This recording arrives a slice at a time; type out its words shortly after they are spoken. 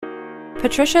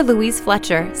Patricia Louise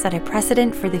Fletcher set a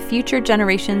precedent for the future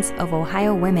generations of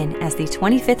Ohio women as the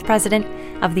 25th president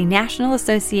of the National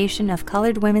Association of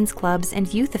Colored Women's Clubs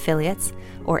and Youth Affiliates,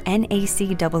 or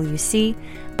NACWC,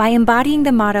 by embodying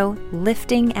the motto,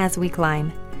 "Lifting as we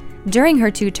climb." During her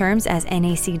 2 terms as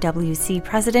NACWC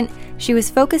president, she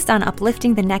was focused on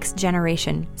uplifting the next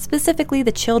generation, specifically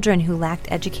the children who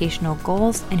lacked educational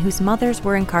goals and whose mothers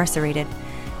were incarcerated.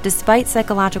 Despite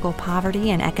psychological poverty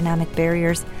and economic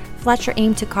barriers, Fletcher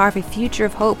aimed to carve a future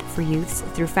of hope for youths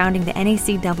through founding the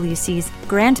NACWC's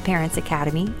Grandparents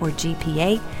Academy, or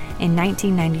GPA, in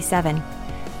 1997.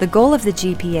 The goal of the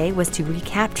GPA was to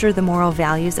recapture the moral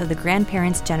values of the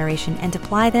grandparents' generation and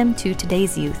apply them to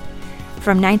today's youth.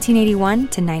 From 1981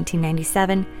 to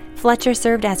 1997, Fletcher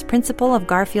served as principal of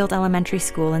Garfield Elementary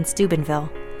School in Steubenville.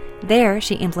 There,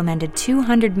 she implemented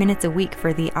 200 minutes a week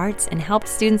for the arts and helped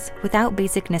students without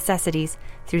basic necessities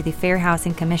through the Fair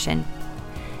Housing Commission.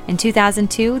 In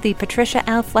 2002, the Patricia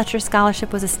L. Fletcher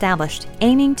Scholarship was established,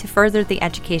 aiming to further the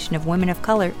education of women of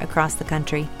color across the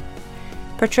country.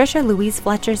 Patricia Louise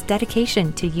Fletcher's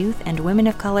dedication to youth and women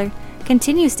of color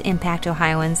continues to impact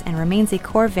Ohioans and remains a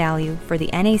core value for the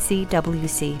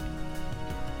NACWC.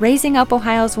 Raising Up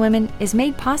Ohio's Women is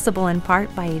made possible in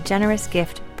part by a generous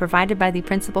gift provided by the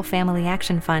Principal Family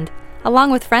Action Fund,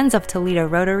 along with Friends of Toledo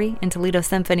Rotary and Toledo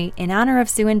Symphony in honor of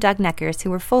Sue and Doug Neckers,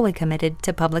 who were fully committed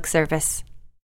to public service.